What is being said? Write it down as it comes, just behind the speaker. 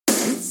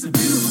Be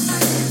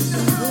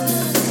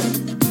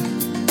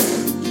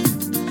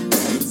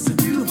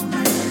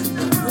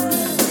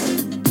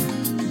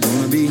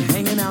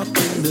hanging out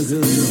in the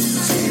hood.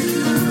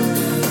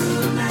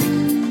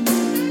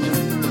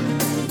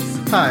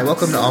 Hi,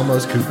 welcome to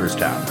Almost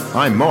Cooperstown.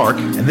 I'm Mark.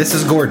 And this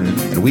is Gordon,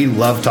 and we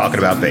love talking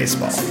about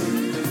baseball.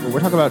 We're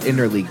talking about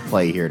interleague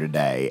play here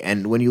today,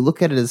 and when you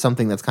look at it as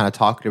something that's kind of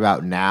talked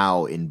about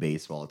now in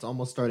baseball, it's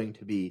almost starting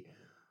to be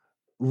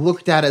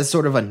looked at as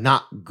sort of a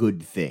not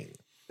good thing,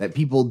 that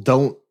people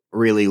don't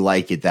really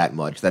like it that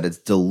much, that it's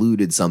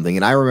diluted something.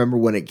 And I remember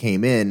when it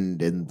came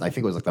in I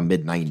think it was like the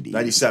mid-90s.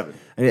 97.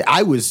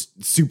 I was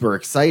super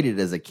excited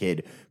as a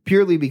kid,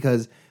 purely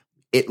because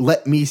it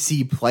let me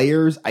see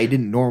players I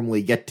didn't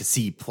normally get to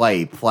see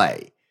play.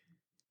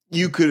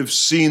 You could have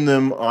seen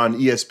them on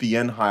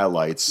ESPN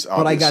highlights,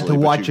 but I got to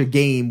watch a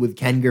game with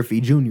Ken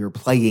Griffey Jr.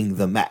 playing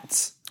the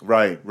Mets.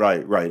 Right.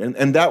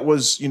 And that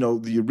was,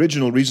 the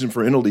original reason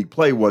for interleague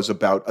play was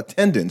about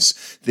attendance,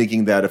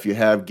 thinking that if you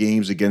have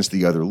games against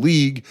the other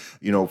league,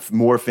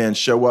 more fans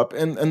show up.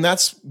 And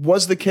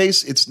was the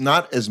case. It's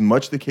not as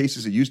much the case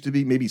as it used to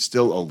be, maybe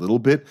still a little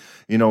bit,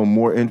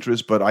 more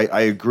interest. But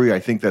I agree.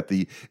 I think that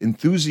the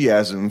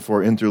enthusiasm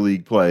for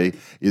interleague play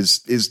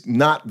is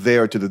not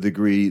there to the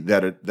degree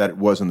that it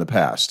was in the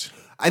past.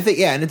 I think,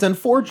 yeah, and it's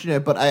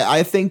unfortunate, but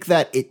I think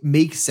that it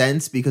makes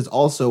sense because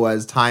also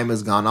as time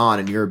has gone on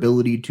and your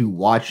ability to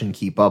watch and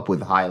keep up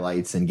with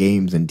highlights and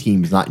games and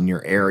teams not in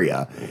your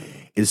area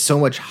is so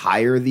much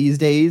higher these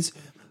days,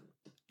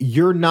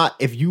 you're not,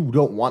 if you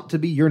don't want to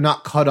be, you're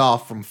not cut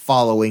off from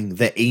following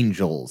the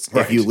Angels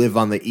if you live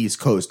on the East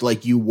Coast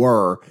like you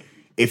were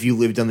if you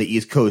lived on the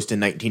East Coast in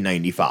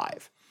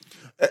 1995.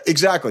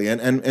 Exactly.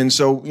 And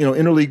so,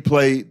 interleague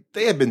play,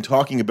 they have been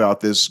talking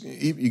about this.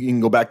 You can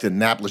go back to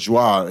Nap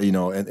Lajoie,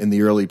 in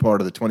the early part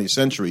of the 20th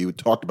century, who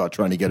talked about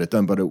trying to get it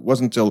done. But it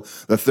wasn't until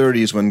the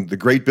 30s when the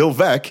great Bill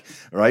Veeck,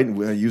 right,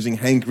 using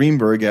Hank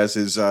Greenberg as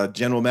his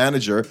general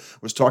manager,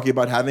 was talking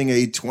about having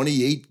a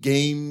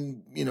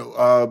 28-game,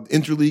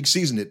 interleague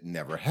season. It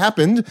never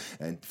happened,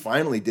 and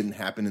finally didn't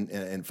happen,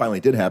 and finally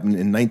did happen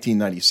in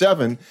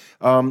 1997.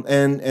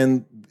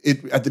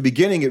 At the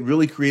beginning, it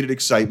really created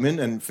excitement,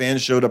 and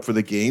fans showed up for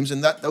the games.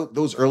 And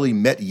those early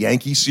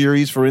Met-Yankee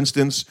series, for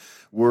instance,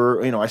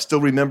 were, I still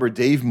remember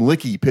Dave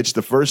Mlicki pitched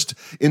the first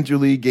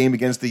interleague game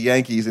against the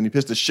Yankees, and he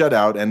pitched a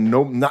shutout, and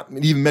not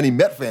even many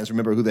Met fans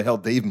remember who the hell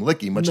Dave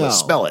Mlicki, much less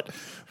spell it.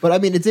 But, I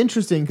mean, it's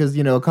interesting because,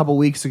 a couple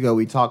weeks ago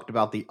we talked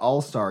about the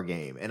All-Star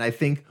game, and I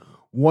think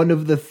one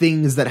of the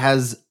things that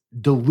has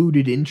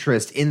diluted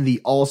interest in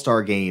the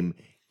All-Star game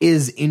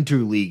is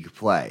interleague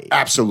play.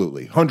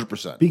 Absolutely,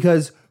 100%.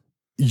 Because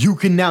you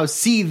can now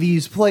see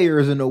these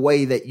players in a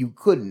way that you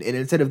couldn't. And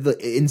instead of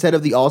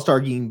the All-Star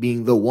game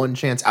being the one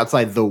chance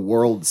outside the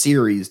World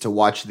Series to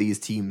watch these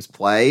teams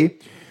play,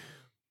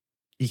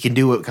 you can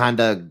do it kind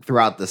of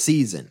throughout the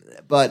season.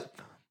 But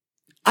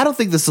I don't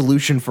think the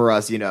solution for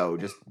us,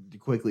 just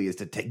quickly is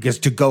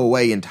to go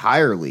away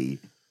entirely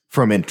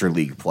from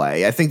interleague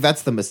play. I think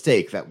that's the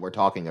mistake that we're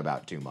talking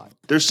about too much.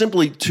 There's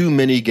simply too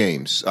many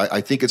games.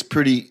 I think it's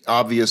pretty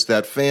obvious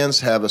that fans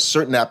have a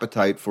certain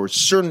appetite for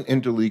certain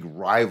interleague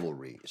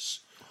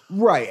rivalries.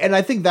 Right, and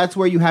I think that's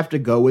where you have to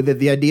go with it.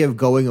 The idea of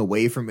going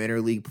away from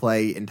interleague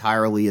play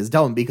entirely is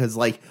dumb because,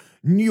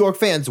 New York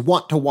fans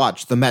want to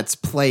watch the Mets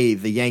play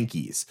the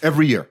Yankees.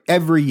 Every year.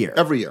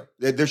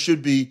 There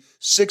should be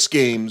 6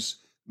 games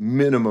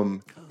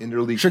minimum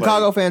interleague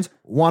Chicago play. Fans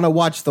want to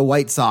watch the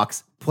White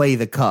Sox play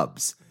the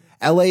Cubs.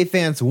 LA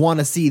fans want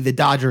to see the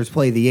Dodgers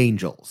play the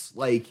Angels.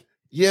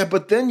 Yeah,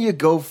 but then you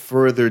go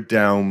further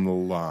down the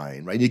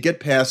line, right? You get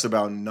past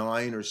about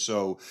 9 or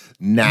so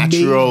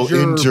natural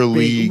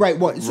interleague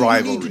rivalries. So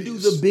you need to do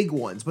the big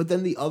ones, but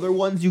then the other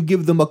ones, you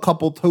give them a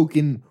couple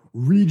token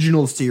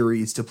regional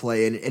series to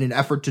play in an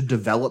effort to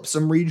develop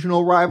some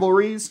regional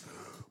rivalries.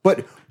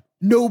 But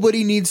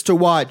nobody needs to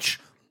watch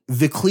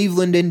the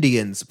Cleveland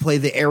Indians play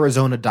the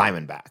Arizona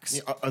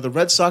Diamondbacks. Are the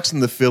Red Sox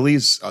and the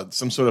Phillies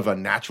some sort of a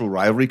natural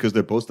rivalry because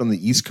they're both on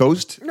the East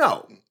Coast?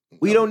 No.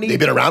 We don't need. They've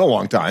been around a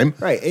long time.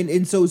 Right.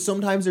 And so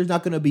sometimes there's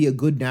not going to be a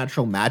good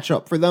natural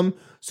matchup for them.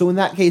 So in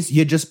that case,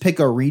 you just pick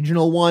a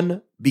regional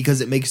one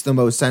because it makes the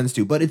most sense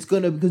to. But it's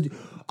going to, because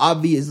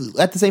obviously,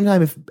 at the same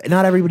time, if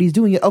not everybody's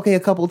doing it, okay, a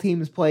couple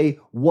teams play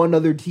one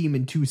other team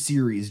in 2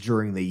 series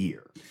during the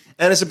year.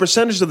 And as a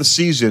percentage of the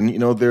season,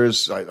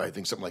 there's, I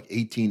think, something like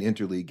 18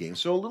 interleague games.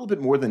 So a little bit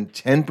more than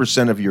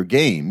 10% of your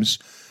games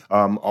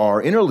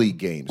are interleague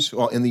games.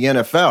 Well, in the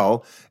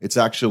NFL, it's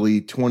actually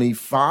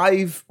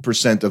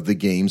 25% of the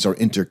games are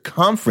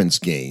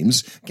interconference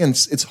games. Again,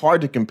 it's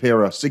hard to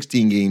compare a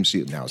 16-game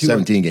season, now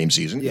 17-game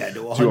season,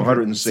 to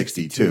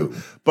 162.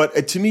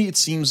 But to me, it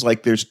seems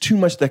like there's too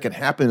much that can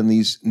happen in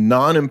these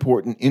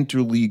non-important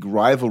interleague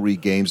rivalry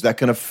games that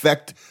can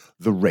affect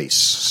the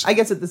race. I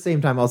guess at the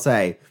same time, I'll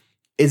say,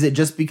 is it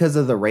just because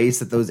of the race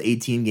that those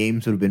 18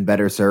 games would have been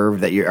better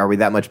served? Are we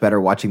that much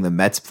better watching the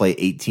Mets play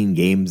 18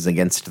 games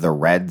against the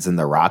Reds and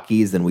the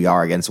Rockies than we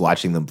are against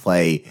watching them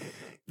play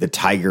the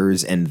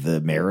Tigers and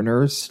the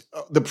Mariners.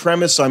 The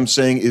premise I'm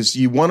saying is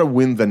you want to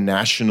win the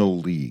National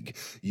League.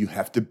 You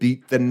have to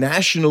beat the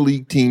National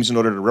League teams in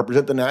order to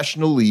represent the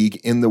National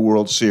League in the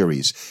World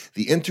Series.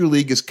 The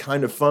Interleague is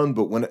kind of fun,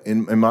 but when,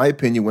 in my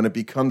opinion, when it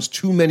becomes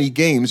too many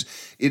games,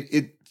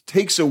 it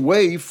takes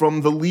away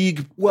from the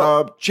league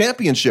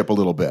championship a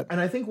little bit.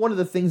 And I think one of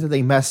the things that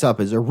they messed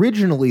up is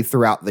originally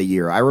throughout the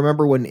year, I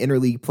remember when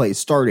interleague play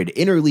started,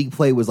 interleague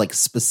play was like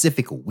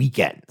specific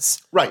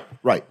weekends. Right,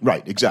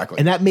 exactly.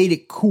 And that made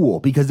it cool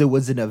because it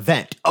was an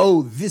event.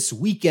 Oh, this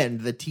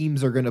weekend the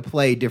teams are going to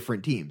play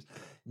different teams.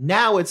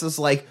 Now it's just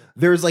like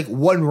there's like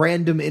one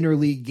random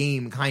interleague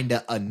game kind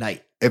of a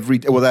night.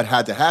 That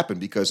had to happen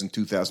because in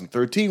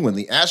 2013, when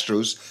the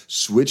Astros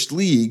switched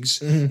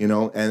leagues,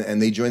 and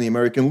they joined the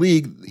American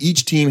League,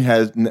 each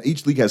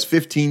league has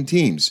 15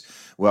 teams.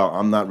 Well,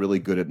 I'm not really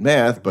good at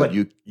math, but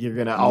you're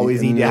gonna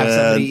always need to have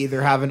somebody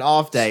either have an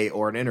off day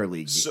or an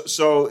interleague.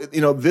 So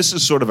this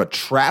is sort of a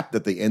trap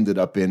that they ended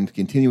up in,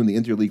 continuing the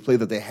interleague play,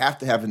 that they have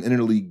to have an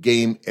interleague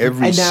game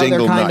every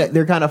single night.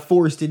 They're kind of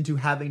forced into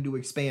having to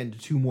expand to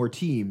 2 more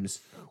teams,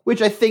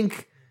 which I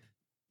think.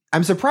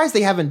 I'm surprised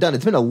they haven't done.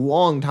 It's been a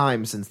long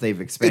time since they've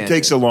expanded. It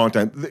takes a long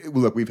time.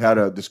 Look, we've had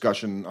a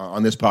discussion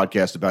on this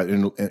podcast about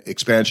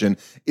expansion.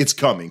 It's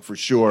coming for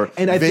sure.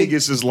 And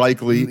Vegas is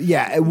likely.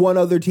 Yeah, one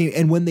other team.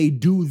 And when they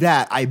do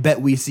that, I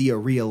bet we see a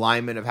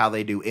realignment of how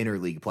they do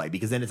interleague play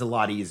because then it's a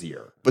lot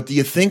easier. But do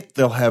you think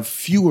they'll have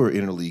fewer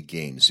interleague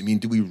games? I mean,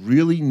 do we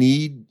really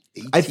need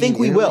 18 I think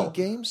we will.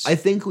 Games? I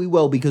think we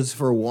will because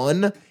for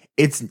one,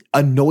 it's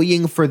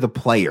annoying for the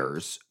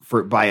players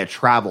by a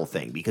travel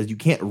thing because you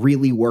can't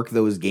really work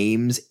those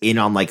games in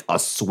on like a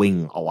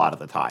swing a lot of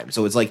the time.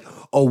 So it's like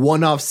a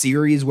one-off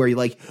series where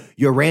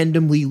you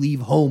randomly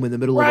leave home in the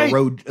middle of a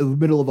road, in the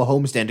middle of a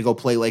homestand to go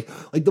play like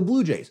the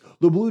Blue Jays.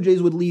 The Blue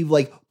Jays would leave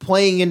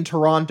playing in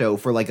Toronto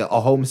for a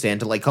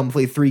homestand to come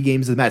play 3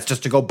 games of the Mets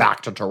just to go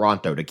back to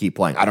Toronto to keep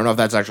playing. I don't know if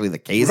that's actually the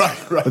case,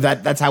 but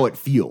that's how it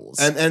feels.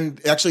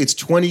 And actually it's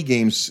 20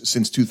 games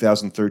since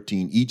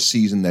 2013 each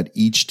season that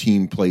each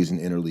team plays in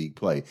interleague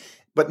play.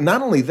 But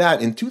not only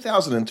that, in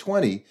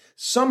 2020,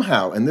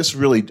 somehow, and this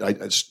really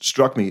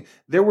struck me,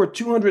 there were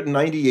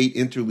 298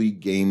 interleague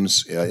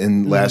games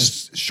in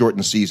last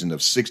shortened season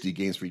of 60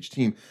 games for each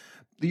team.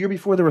 The year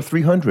before, there were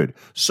 300.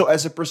 So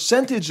as a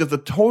percentage of the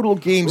total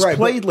games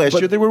played last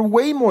year, there were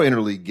way more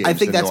interleague games. I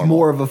think that's normal.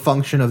 more of a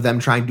function of them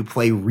trying to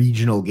play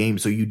regional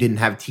games. So you didn't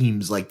have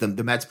teams like the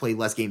Mets played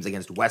less games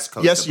against West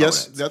Coast opponents.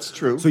 Yes, that's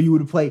true. So you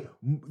would play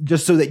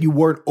just so that you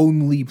weren't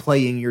only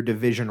playing your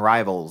division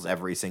rivals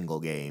every single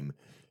game.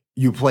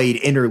 You played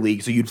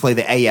interleague, so you'd play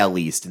the AL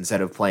East instead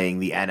of playing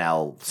the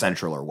NL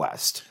Central or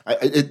West.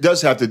 It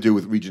does have to do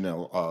with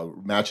regional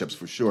matchups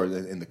for sure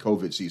in the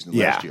COVID season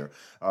last year.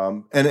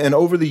 And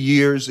over the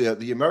years,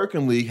 the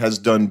American League has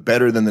done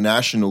better than the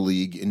National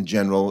League in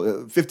general,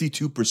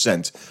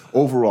 52%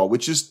 overall,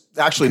 which is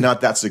actually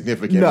not that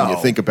significant when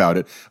you think about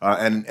it.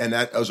 And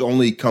that has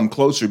only come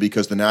closer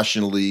because the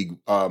National League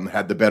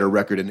had the better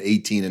record in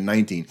 18 and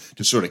 19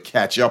 to sort of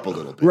catch up a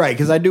little bit. Right,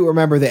 because I do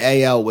remember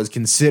the AL was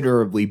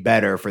considerably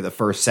better for the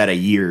first set of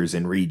years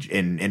in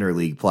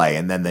interleague play,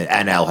 and then the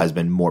NL has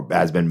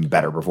been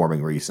better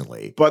performing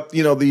recently. But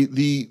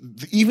the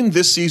even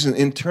this season,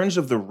 in terms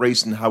of the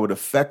race and how it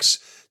affects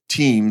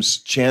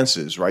teams'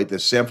 chances, right? The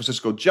San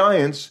Francisco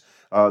Giants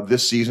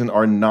this season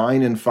are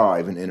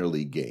 9-5 in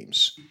interleague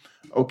games.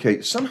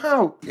 Okay,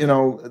 somehow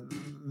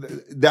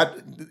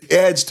that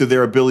adds to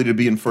their ability to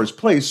be in first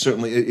place.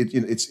 Certainly,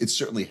 it's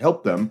certainly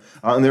helped them.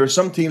 And there are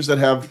some teams that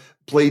have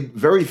played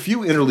very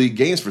few interleague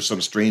games for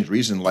some strange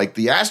reason, like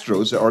the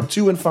Astros are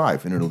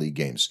 2-5 in interleague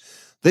games.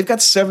 They've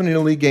got 7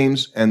 interleague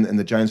games, and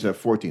the Giants have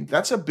 14.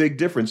 That's a big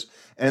difference.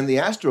 And the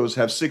Astros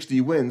have 60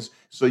 wins,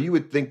 so you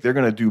would think they're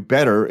going to do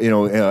better,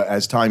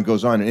 as time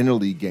goes on in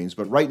interleague games.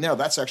 But right now,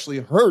 that's actually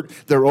hurt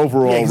their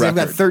overall record.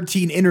 They've got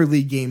 13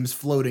 interleague games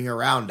floating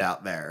around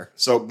out there.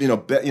 So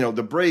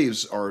the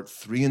Braves are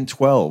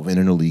 3-12 in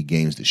interleague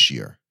games this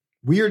year.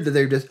 Weird that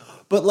they're just,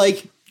 but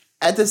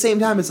at the same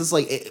time, it's just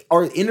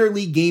are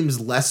interleague games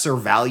lesser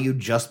valued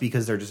just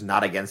because they're just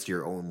not against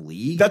your own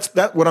league? That's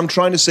what I'm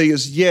trying to say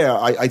is,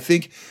 I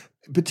think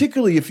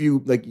particularly if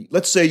you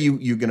let's say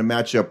you're going to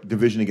match up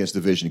division against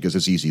division because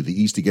it's easy, the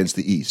East against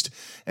the East.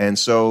 And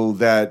so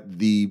that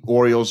the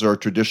Orioles are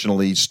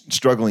traditionally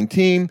struggling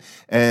team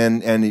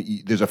and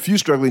there's a few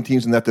struggling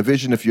teams in that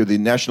division if you're the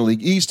National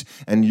League East,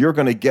 and you're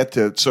going to get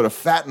to sort of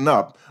fatten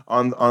up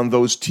on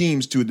those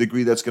teams to a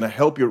degree that's going to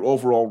help your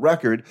overall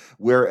record,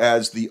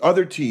 whereas the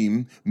other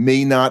team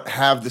may not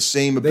have the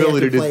same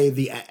ability to play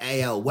the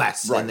AL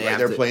West. Right,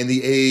 they're playing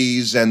the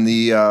A's and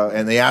the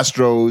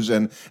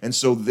Astros, and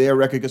so their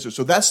record gets.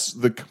 So that's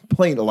the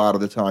complaint a lot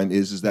of the time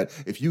is that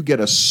if you get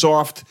a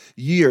soft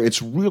year,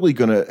 it's really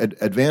going to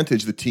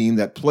advantage the team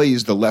that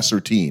plays the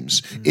lesser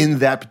teams in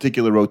that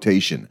particular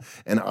rotation.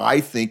 And I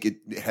think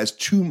it has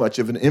too much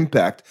of an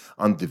impact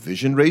on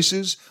division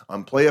races,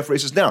 on playoff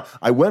races. Now,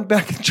 I went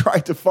back and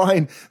tried to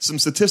find some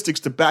statistics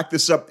to back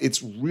this up.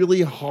 It's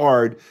really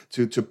hard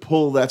to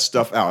pull that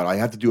stuff out. I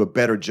have to do a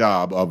better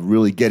job of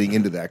really getting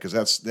into that because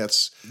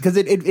that's because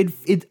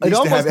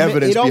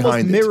it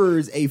almost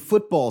mirrors a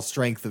football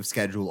strength of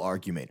schedule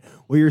argument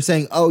where you're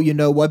saying, oh, you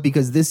know what?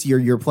 Because this year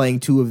you're playing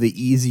two of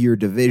the easier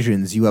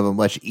divisions, you have a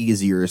much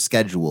easier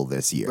schedule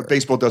this year. But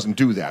baseball doesn't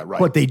do that, right?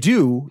 But they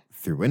do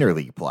through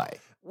interleague play.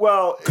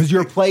 Well, because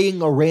you're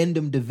playing a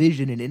random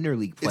division in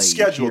interleague play. It's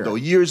scheduled though,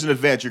 years in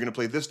advance. You're going to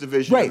play this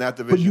division and that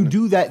division. But you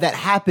do that. That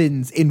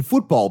happens in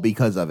football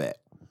because of it.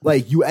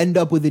 Like, you end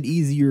up with an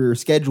easier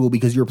schedule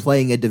because you're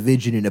playing a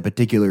division in a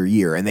particular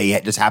year, and they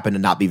just happen to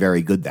not be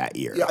very good that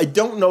year. Yeah, I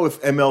don't know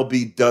if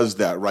MLB does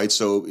that, right?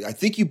 So I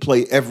think you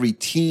play every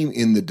team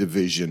in the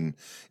division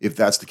if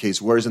that's the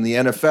case. Whereas in the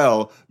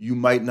NFL, you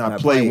might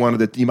not play one of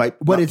the. You might,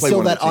 but it's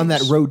still that on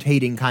that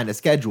rotating kind of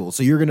schedule.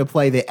 So you're going to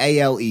play the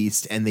AL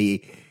East and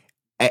the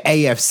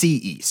AFC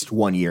East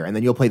one year, and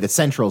then you'll play the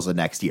Centrals the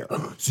next year.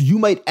 So you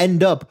might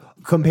end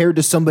up compared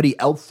to somebody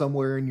else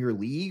somewhere in your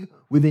league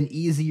with an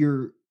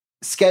easier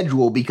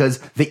schedule because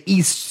the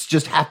East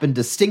just happened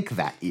to stink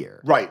that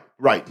year. Right.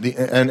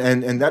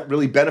 And that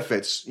really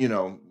benefits,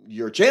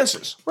 your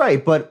chances.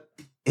 Right, but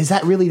is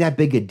that really that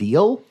big a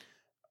deal?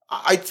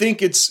 I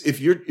think it's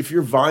if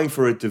you're vying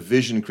for a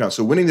division crown.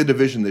 So winning the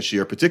division this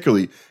year,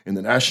 particularly in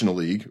the National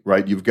League,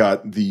 right? You've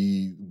got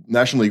the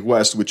National League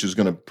West, which is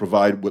going to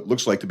provide what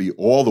looks like to be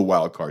all the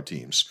wild card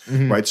teams,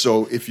 right?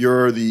 So if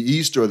you're the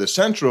East or the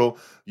Central,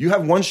 you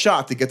have one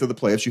shot to get to the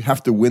playoffs. You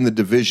have to win the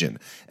division,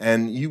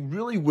 and you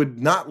really would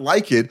not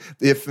like it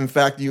if, in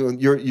fact,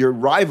 your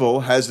rival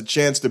has a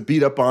chance to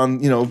beat up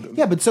on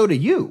Yeah, but so do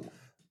you.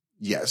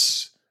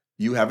 Yes,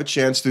 you have a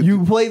chance to.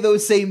 You play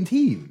those same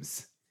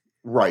teams.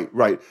 Right.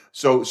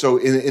 So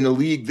in a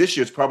league this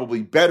year, it's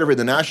probably better in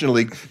the National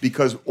League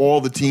because all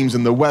the teams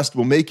in the West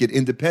will make it,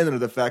 independent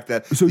of the fact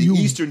that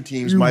Eastern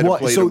teams might have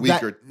played a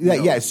weaker.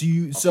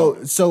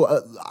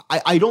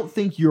 I don't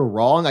think you're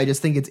wrong. I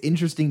just think it's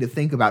interesting to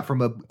think about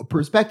from a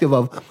perspective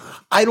of.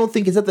 I don't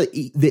think it's that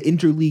the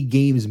interleague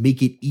games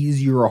make it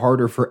easier or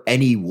harder for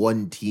any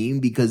one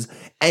team because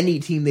any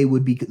team they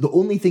would be. The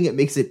only thing that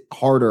makes it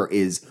harder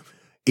is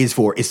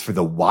for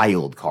the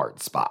wild card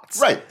spots.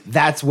 Right.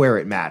 That's where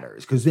it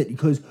matters. Because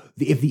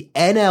if the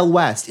NL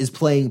West is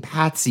playing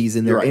patsies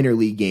in their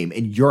interleague game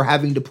and you're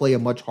having to play a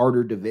much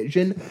harder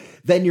division,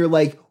 then you're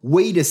like,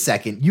 wait a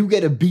second, you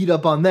get to beat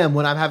up on them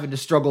when I'm having to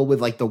struggle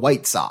with like the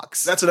White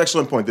Sox. That's an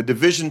excellent point. The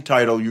division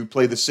title, you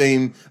play the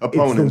same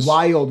opponents. It's the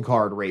wild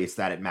card race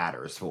that it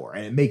matters for,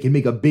 and it can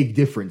make a big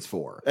difference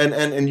for.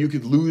 And you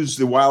could lose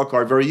the wild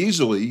card very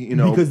easily,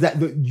 because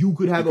you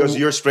could have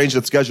your strange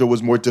schedule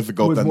was more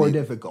difficult than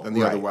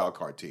the other wild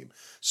card team.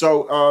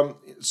 So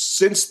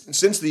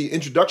since the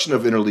introduction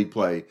of interleague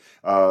play,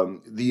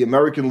 the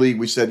American League,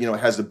 we said,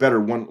 has the better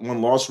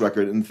one loss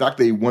record. In fact,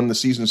 they won the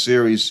season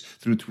series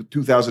through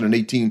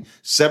 2018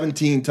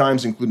 17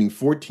 times, including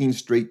 14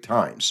 straight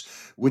times,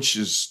 which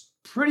is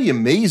pretty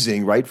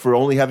amazing, right? For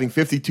only having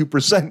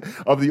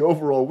 52% of the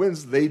overall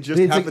wins, they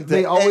just happen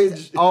to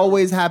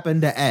always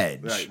happen to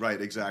edge. Right,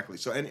 exactly.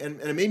 So and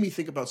it made me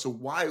think about, so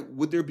why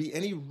would there be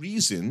any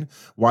reason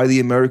why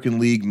the American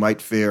League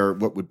might fare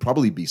what would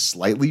probably be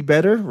slightly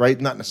better, right?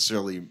 Not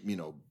necessarily,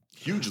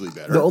 hugely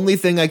better. The only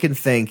thing I can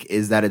think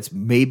is that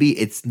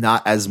it's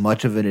not as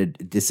much of a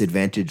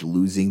disadvantage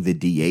losing the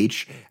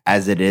DH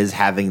as it is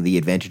having the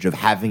advantage of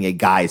having a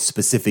guy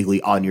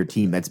specifically on your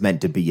team that's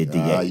meant to be a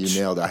DH. You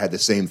nailed it. I had the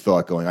same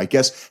thought going. I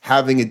guess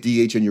having a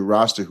DH in your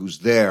roster who's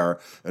there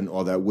and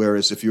all that,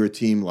 whereas if you're a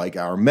team like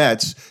our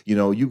Mets,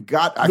 you've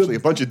got actually a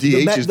bunch of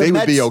DHs, they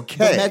would be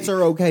okay. The Mets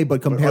are okay,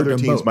 but compared to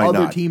teams might other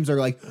not. Teams are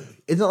like,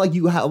 it's not like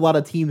a lot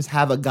of teams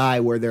have a guy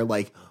where they're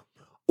like,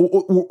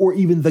 or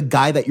even the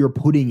guy that you're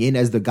putting in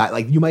as the guy,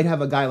 like you might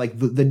have a guy like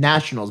the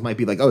Nationals might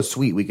be like, oh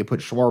sweet, we could put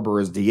Schwarber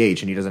as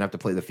DH and he doesn't have to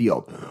play the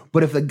field.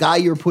 But if the guy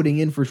you're putting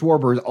in for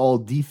Schwarber is all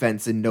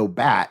defense and no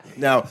bat,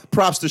 now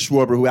props to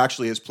Schwarber, who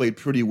actually has played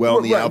pretty well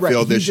in the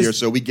outfield this year,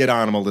 so we get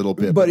on him a little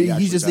bit. But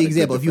he's just the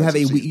example. If you have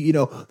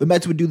the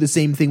Mets would do the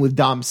same thing with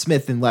Dom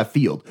Smith in left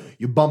field.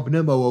 You bump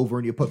Nimmo over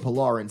and you put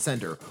Pilar in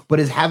center. But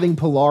is having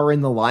Pilar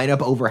in the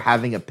lineup over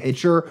having a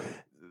pitcher?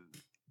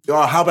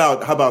 How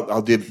about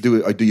I'll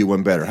do you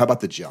one better. How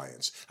about the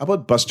Giants? How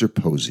about Buster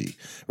Posey?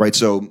 Right,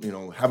 so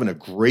having a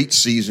great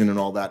season and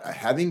all that,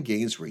 having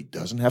games where he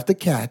doesn't have to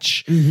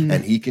catch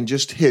and he can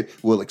just hit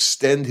will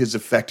extend his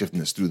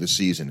effectiveness through the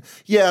season.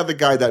 Yeah, the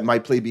guy that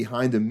might play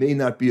behind him may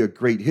not be a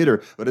great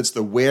hitter, but it's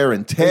the wear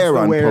and tear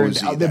on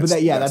Posey.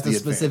 That's a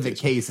specific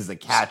case as a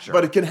catcher.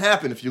 But it can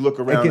happen if you look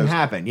around. It can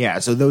happen, yeah.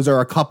 So those are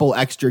a couple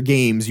extra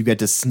games you get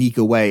to sneak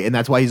away, and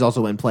that's why he's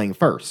also been playing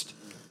first.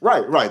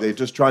 Right. They're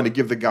just trying to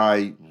give the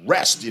guy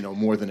rest,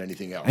 more than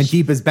anything else. And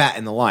keep his bat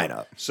in the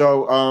lineup.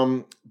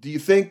 So do you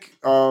think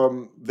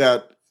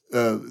that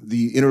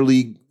the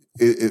interleague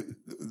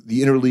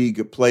the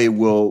interleague play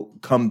will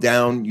come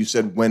down? You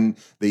said when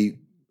they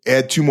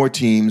add 2 more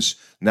teams.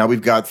 Now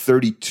we've got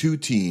 32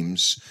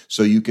 teams,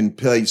 so you can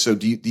play. So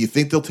do you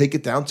think they'll take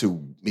it down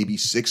to maybe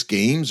 6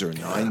 games or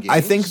 9 games?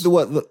 I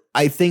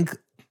think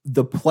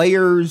the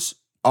players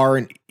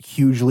aren't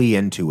hugely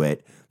into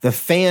it. The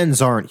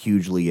fans aren't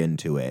hugely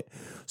into it.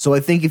 So I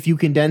think if you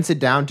condense it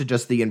down to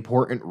just the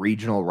important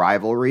regional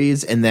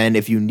rivalries, and then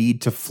if you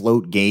need to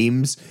float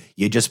games,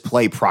 you just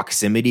play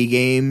proximity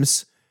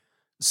games.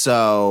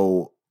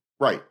 So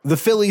right, the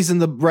Phillies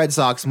and the Red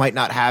Sox might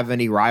not have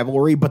any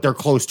rivalry, but they're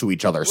close to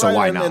each other. So right,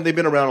 why and, not? And they've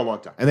been around a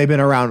long time. And they've been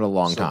around a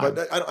long time.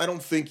 But I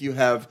don't think you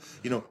have,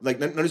 like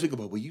none of us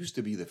go, we used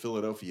to be the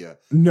Philadelphia.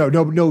 No.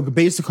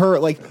 Basic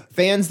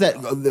fans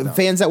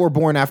that were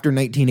born after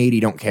 1980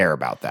 don't care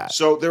about that.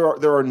 So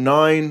there are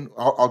 9.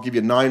 I'll give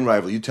you 9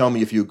 rivalries. You tell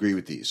me if you agree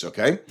with these.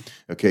 Okay.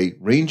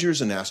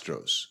 Rangers and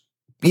Astros.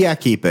 Yeah,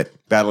 keep it.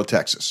 Battle of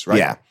Texas. Right.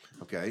 Yeah.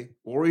 Okay.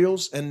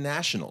 Orioles and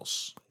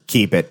Nationals.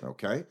 Keep it.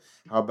 Okay.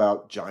 How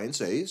about Giants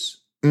A's?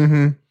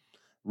 Mm-hmm.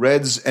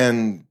 Reds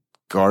and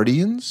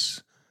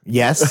Guardians?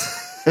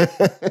 Yes.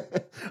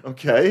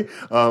 Okay.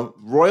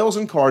 Royals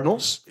and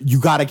Cardinals.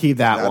 You got to keep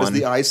that one. That is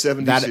the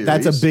I-70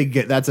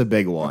 series. That's a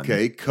big one.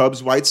 Okay.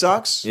 Cubs White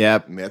Sox.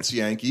 Yep. Mets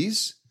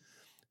Yankees.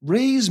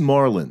 Rays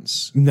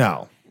Marlins.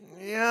 No.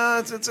 Yeah,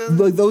 it's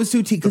like those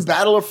 2 teams. The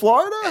Battle of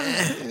Florida.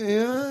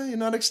 Yeah, you're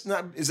not.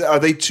 Are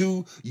they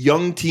 2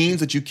 young teams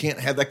that you can't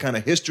have that kind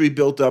of history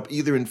built up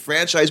either in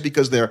franchise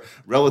because they're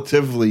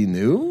relatively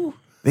new?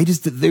 There's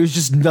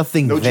just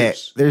nothing there.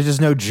 Juice. There's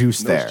just no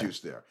juice No there. juice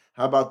there.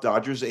 How about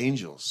Dodgers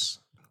Angels?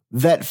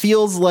 That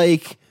feels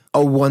like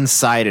a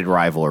one-sided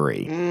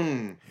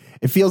rivalry.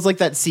 It feels like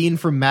that scene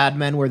from Mad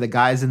Men where the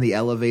guy's in the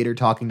elevator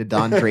talking to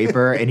Don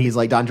Draper, and he's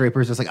like, Don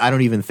Draper's just like, I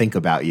don't even think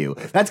about you.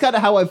 That's kind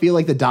of how I feel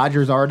like the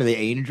Dodgers are to the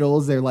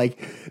Angels. They're like,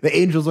 the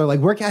Angels are like,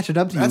 we're catching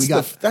up to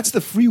you. That's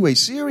the Freeway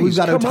Series. We've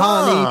got Come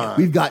Ohtani, on.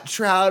 we've got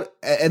Trout,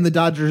 and the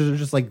Dodgers are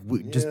just like,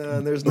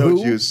 there's no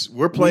juice.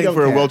 We're playing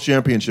for a world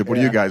championship. What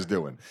are you guys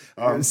doing?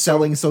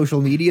 Selling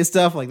social media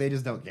stuff, like they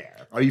just don't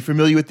care. Are you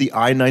familiar with the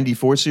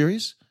I-94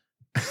 series?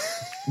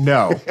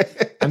 No.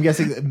 I'm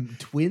guessing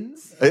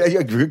Twins?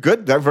 Yeah,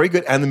 good. They're very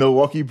good. And the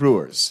Milwaukee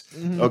Brewers.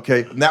 Mm-hmm.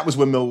 Okay. And that was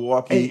when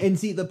Milwaukee. And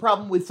see, the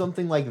problem with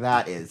something like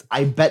that is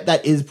I bet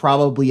that is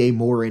probably a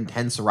more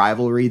intense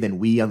rivalry than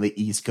we on the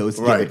East Coast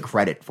give it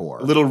credit for.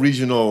 A little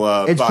regional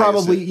it's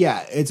probably,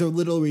 it's a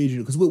little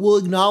regional. Because we'll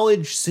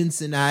acknowledge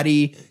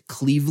Cincinnati,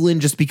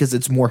 Cleveland, just because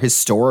it's more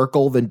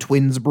historical than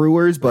Twins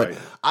Brewers. But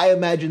I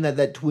imagine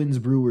that Twins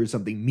Brewers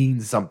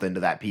means something to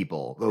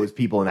those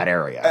people in that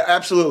area.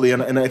 Absolutely.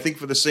 And I think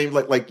for the same,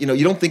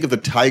 you don't think of the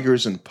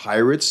Tigers and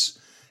Pirates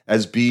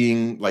as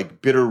being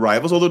like bitter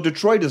rivals, although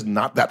Detroit is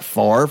not that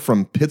far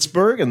from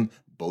Pittsburgh, and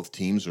both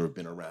teams have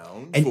been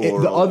around for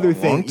a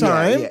long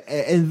time.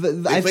 And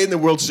they played in the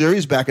World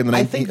Series back in the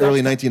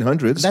early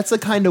 1900s. That's the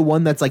kind of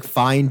one that's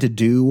fine to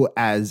do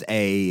as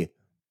a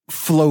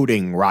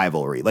floating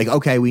rivalry.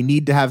 Okay, we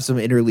need to have some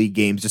interleague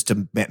games just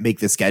to make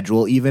the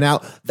schedule even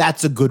out.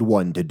 That's a good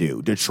one to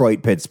do.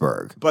 Detroit,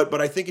 Pittsburgh. But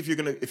I think if you're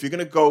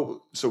gonna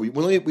go, so we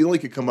only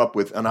could come up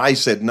with, and I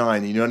said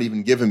 9, and you're not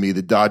even giving me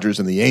the Dodgers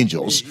and the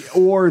Angels,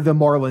 or the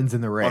Marlins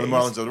and the Rays. Or the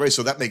Marlins and the Rays.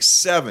 So that makes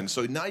 7.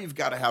 So now you've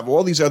got to have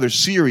all these other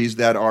series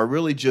that are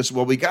really just,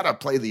 we got to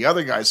play the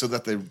other guys so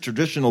that the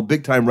traditional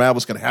big time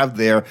rivals can have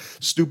their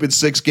stupid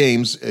 6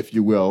 games, if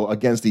you will,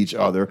 against each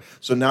other.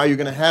 So now you're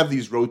going to have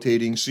these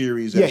rotating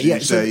series. You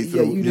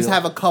just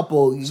have a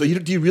couple. So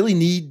do you really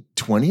need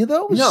 20 of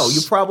those? No,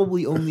 you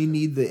probably only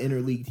need the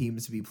interleague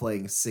teams to be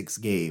playing 6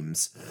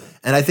 games.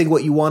 And I think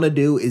what you want to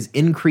do is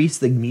increase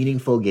the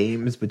meaningful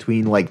games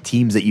between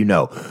teams that you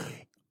know.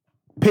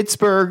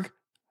 Pittsburgh,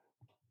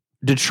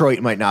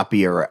 Detroit might not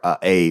be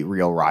a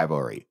real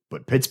rivalry,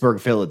 but Pittsburgh,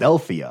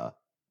 Philadelphia,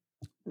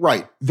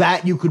 right?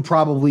 That you could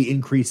probably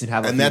increase and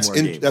have. And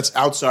that's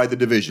outside the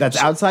division. That's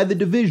outside the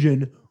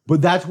division. But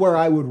that's where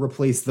I would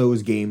replace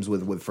those games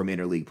with from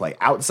interleague play.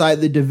 Outside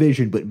the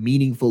division, but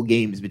meaningful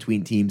games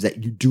between teams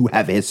that you do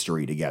have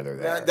history together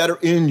there. That are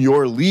in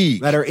your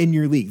league. That are in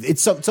your league.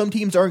 It's some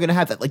teams aren't going to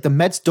have that. Like the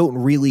Mets don't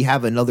really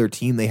have another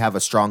team they have a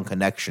strong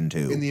connection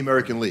to. In the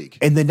American League.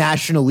 In the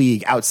National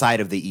League outside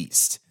of the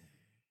East.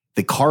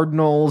 The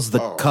Cardinals, the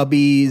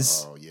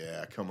Cubbies. Oh,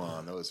 yeah. Come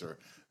on. Those are...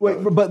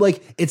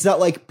 But it's not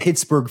like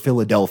Pittsburgh,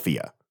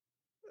 Philadelphia.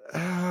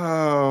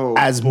 Oh,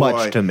 as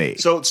much to me.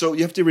 So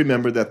you have to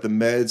remember that the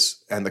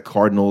Mets and the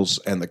Cardinals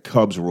and the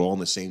Cubs were all in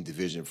the same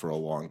division for a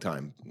long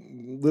time,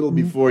 little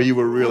before you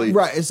were really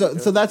right. So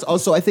that's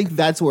also, I think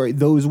that's where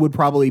those would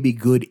probably be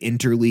good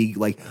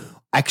interleague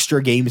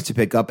extra games to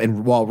pick up,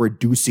 and while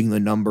reducing the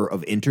number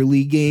of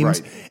interleague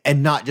games,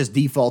 and not just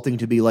defaulting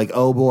to be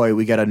oh boy,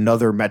 we got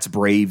another Mets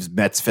Braves,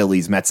 Mets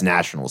Phillies, Mets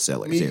National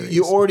series.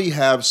 You already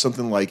have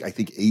something like, I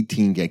think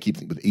 18 games.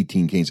 Keep with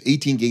 18 games.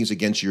 18 games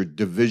against your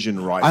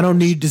division rivals. I don't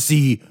need to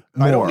see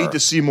more. I don't need to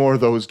see more of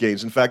those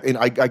games. In fact, and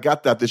I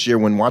got that this year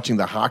when watching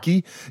the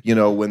hockey.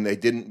 When they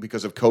didn't,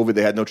 because of COVID,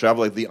 they had no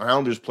travel. Like the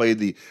Islanders played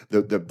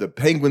the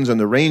Penguins and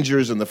the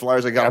Rangers and the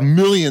Flyers. I got a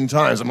million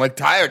times. I'm like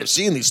tired of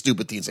seeing these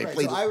stupid teams. They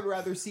play. So I would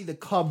rather see the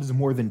Cubs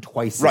more than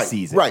twice Right, a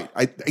season. right.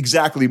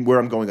 Exactly where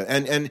I'm going.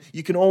 And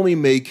you can only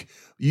make.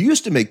 You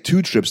used to make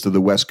 2 trips to the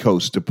West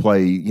Coast to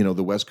play,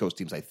 the West Coast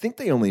teams. I think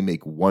they only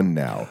make 1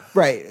 now.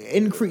 Right.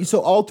 Increase.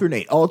 So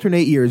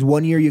alternate years.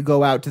 1 year you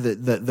go out to the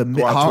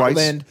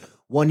Heartland.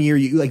 1 year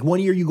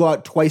you go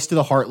out twice to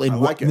the Heartland. I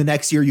like it. The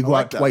next year you go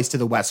like out that. twice to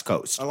the West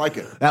Coast. I like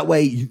it. That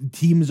way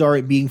teams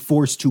aren't being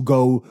forced to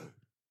go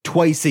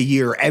twice a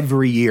year,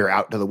 every year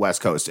out to the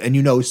West Coast.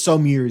 And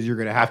some years you're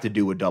going to have to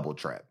do a double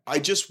trip. I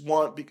just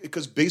want,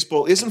 because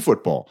baseball isn't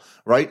football,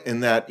 right?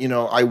 And that,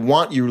 I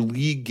want your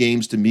league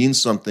games to mean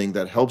something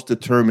that helps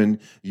determine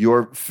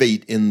your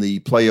fate in the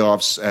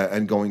playoffs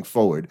and going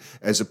forward,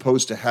 as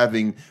opposed to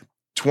having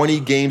 20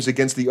 games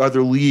against the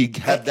other league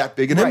have that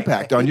big an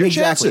impact on your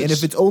chances. And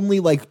if it's only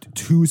like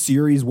 2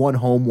 series, 1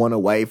 home, 1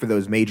 away for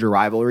those major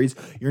rivalries,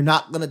 you're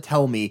not going to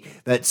tell me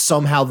that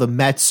somehow the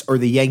Mets or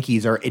the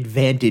Yankees are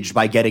advantaged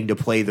by getting to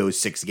play those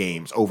 6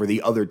 games over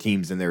the other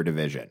teams in their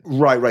division.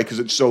 Right, because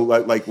it's so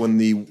like when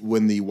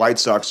the White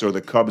Sox or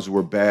the Cubs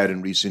were bad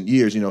in recent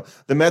years,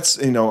 the Mets,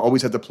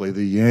 always had to play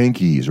the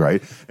Yankees,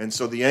 right? And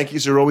so the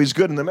Yankees are always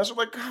good, and the Mets are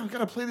like, God, we got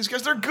to play these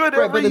guys. They're good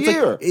every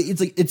year.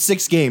 It's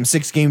 6 games.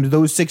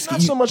 Those 6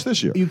 Not so much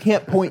this year. You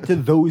can't point to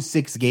those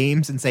 6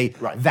 games and say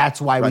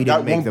that's why we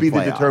didn't make the playoffs. That won't be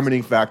the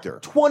determining factor.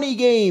 20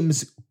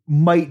 games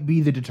might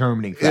be the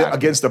determining factor.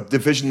 Against a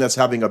division that's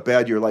having a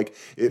bad year. Like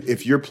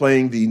if you're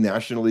playing the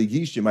National League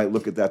East, you might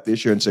look at that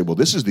this year and say, well,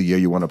 this is the year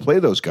you want to play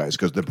those guys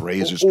because the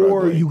Braves are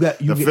struggling. Or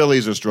the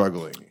Phillies are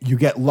struggling. You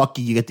get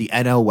lucky, you get the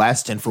NL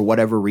West, and for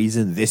whatever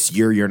reason, this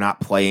year you're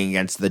not playing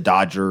against the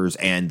Dodgers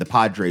and the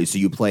Padres, so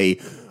you play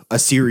a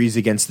series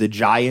against the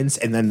Giants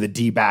and then the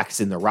D-backs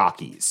and the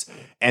Rockies.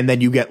 And then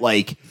you get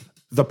like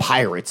the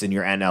Pirates in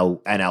your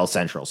NL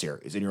Central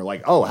series, and you're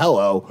like, oh,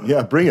 hello,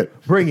 yeah, bring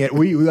it.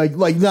 We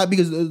like not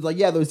because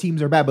those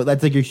teams are bad, but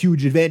that's like a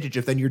huge advantage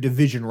if then your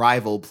division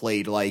rival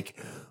played like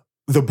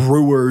the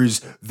Brewers,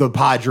 the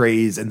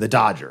Padres, and the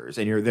Dodgers,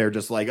 and they're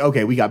just like,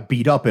 okay, we got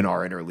beat up in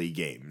our interleague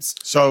games.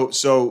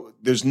 So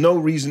there's no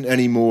reason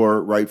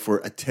anymore, right, for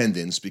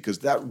attendance, because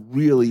that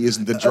really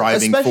isn't the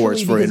driving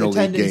force for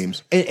interleague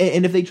games.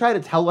 And if they try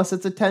to tell us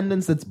it's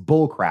attendance, that's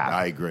bullcrap.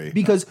 I agree.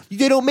 Because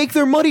they don't make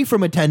their money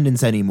from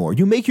attendance anymore.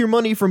 You make your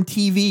money from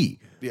TV.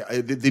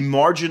 Yeah, the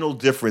marginal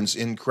difference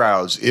in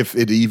crowds, if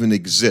it even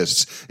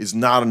exists, is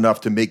not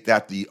enough to make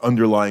that the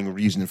underlying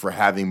reason for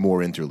having more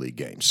interleague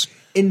games.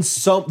 In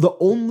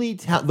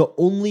the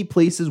only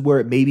places where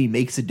it maybe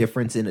makes a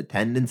difference in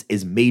attendance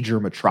is major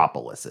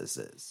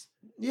metropolises.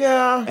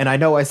 Yeah, and I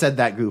know I said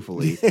that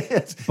goofily,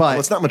 but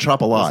it's not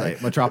metropoli.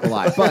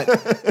 Metropoli,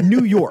 but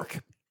New York.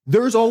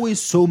 There's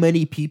always so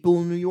many people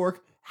in New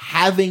York.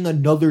 Having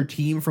another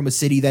team from a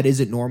city that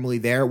isn't normally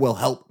there will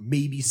help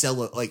maybe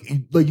sell it. Like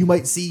you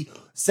might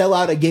sell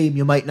out a game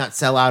you might not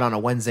sell out on a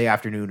Wednesday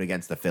afternoon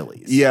against the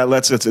Phillies. Yeah,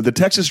 the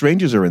Texas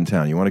Rangers are in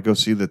town. You want to go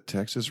see the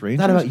Texas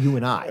Rangers? It's not about you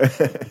and I.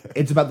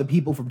 It's about the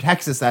people from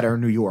Texas that are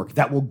in New York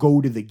that will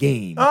go to the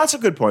game. Oh, that's a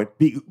good point.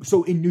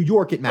 So in New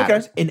York, it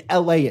matters. Okay. In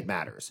LA, it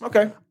matters.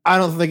 Okay. I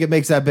don't think it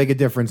makes that big a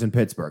difference in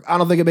Pittsburgh. I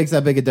don't think it makes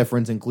that big a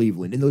difference in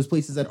Cleveland. In those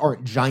places that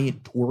aren't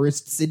giant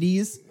tourist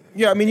cities.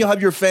 Yeah, I mean, you'll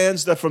have your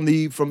fans that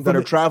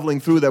are traveling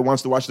through that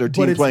wants to watch their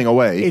team playing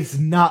away. It's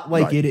not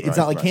like it's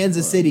not like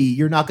Kansas City.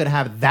 You're not going to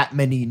have that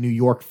many New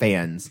York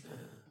fans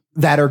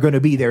that are going to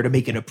be there to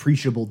make an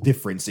appreciable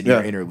difference in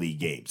your interleague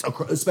games,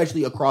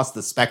 especially across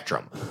the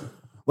spectrum.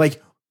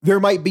 Like there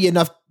might be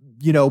enough,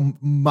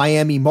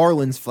 Miami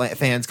Marlins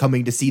fans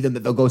coming to see them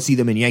that they'll go see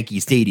them in Yankee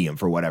Stadium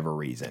for whatever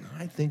reason.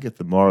 I think if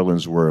the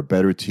Marlins were a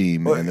better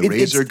team and the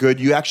Rays are good,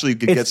 you actually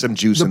could get some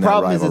juice in that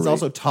rivalry. The problem is it's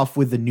also tough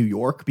with the New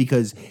York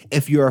because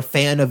if you're a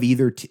fan of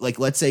either,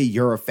 let's say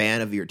you're a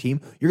fan of your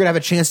team, you're going to have a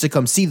chance to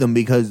come see them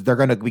because they're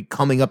going to be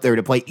coming up there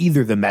to play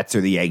either the Mets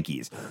or the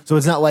Yankees. So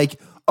it's not like,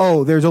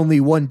 oh, there's only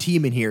one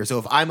team in here. So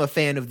if I'm a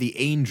fan of the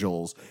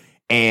Angels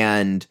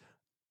and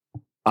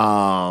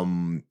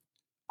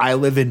I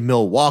live in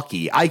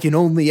Milwaukee, I can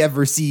only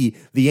ever see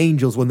the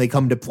Angels when they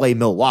come to play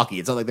Milwaukee.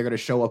 It's not like they're going to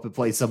show up and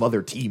play some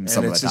other team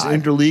some of the time. It's this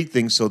interleague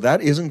thing, so that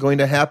isn't going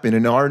to happen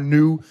in our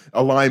new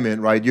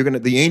alignment, right?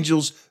 The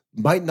Angels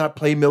might not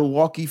play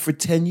Milwaukee for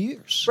 10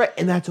 years. Right,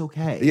 and that's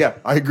okay. Yeah,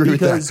 I agree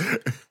with that. Because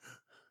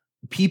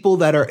people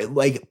that are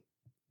like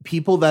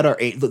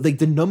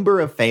the number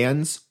of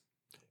fans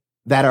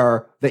that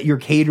you're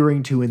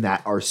catering to in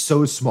that are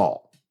so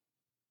small.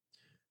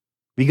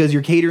 Because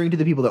you're catering to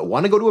the people that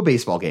want to go to a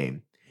baseball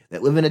game,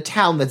 that live in a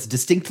town that's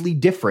distinctly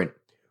different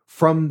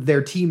from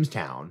their team's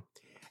town.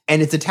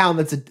 And it's a town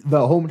that's the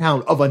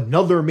hometown of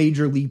another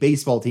Major League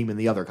Baseball team in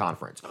the other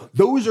conference.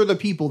 Those are the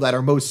people that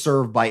are most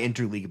served by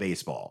interleague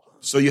baseball.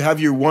 So you have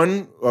your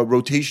one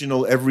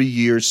rotational every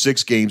year,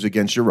 6 games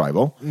against your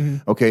rival.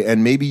 Mm-hmm. Okay,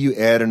 and maybe you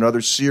add another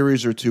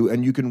series or 2,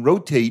 and you can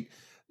rotate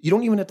You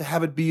don't even have to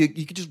have it be.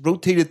 You could just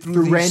rotate it through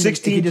the random-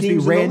 16 it could just be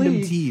teams in the random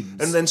league.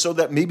 teams. And then so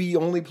that maybe you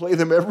only play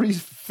them every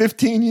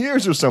 15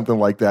 years or something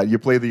like that. You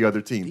play the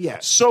other team. Yeah.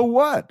 So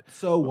what?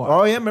 So what?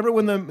 Oh yeah, remember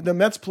when the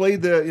Mets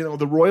played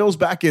the Royals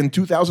back in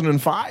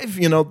 2005?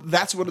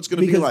 That's what it's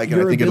going to be like,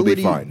 and I think it'll be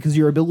fine. Because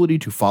your ability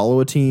to follow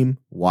a team,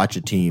 watch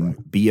a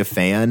team, be a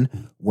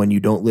fan when you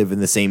don't live in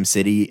the same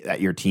city that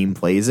your team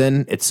plays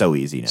in, it's so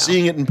easy now.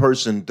 Seeing it in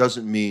person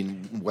doesn't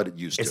mean what it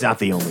used to. It's not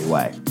the only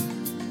way.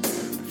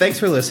 Thanks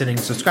for listening.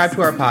 Subscribe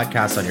to our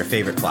podcast on your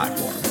favorite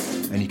platform.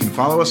 And you can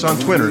follow us on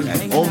Twitter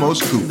at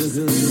Almost Cool. The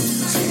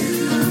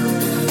hood.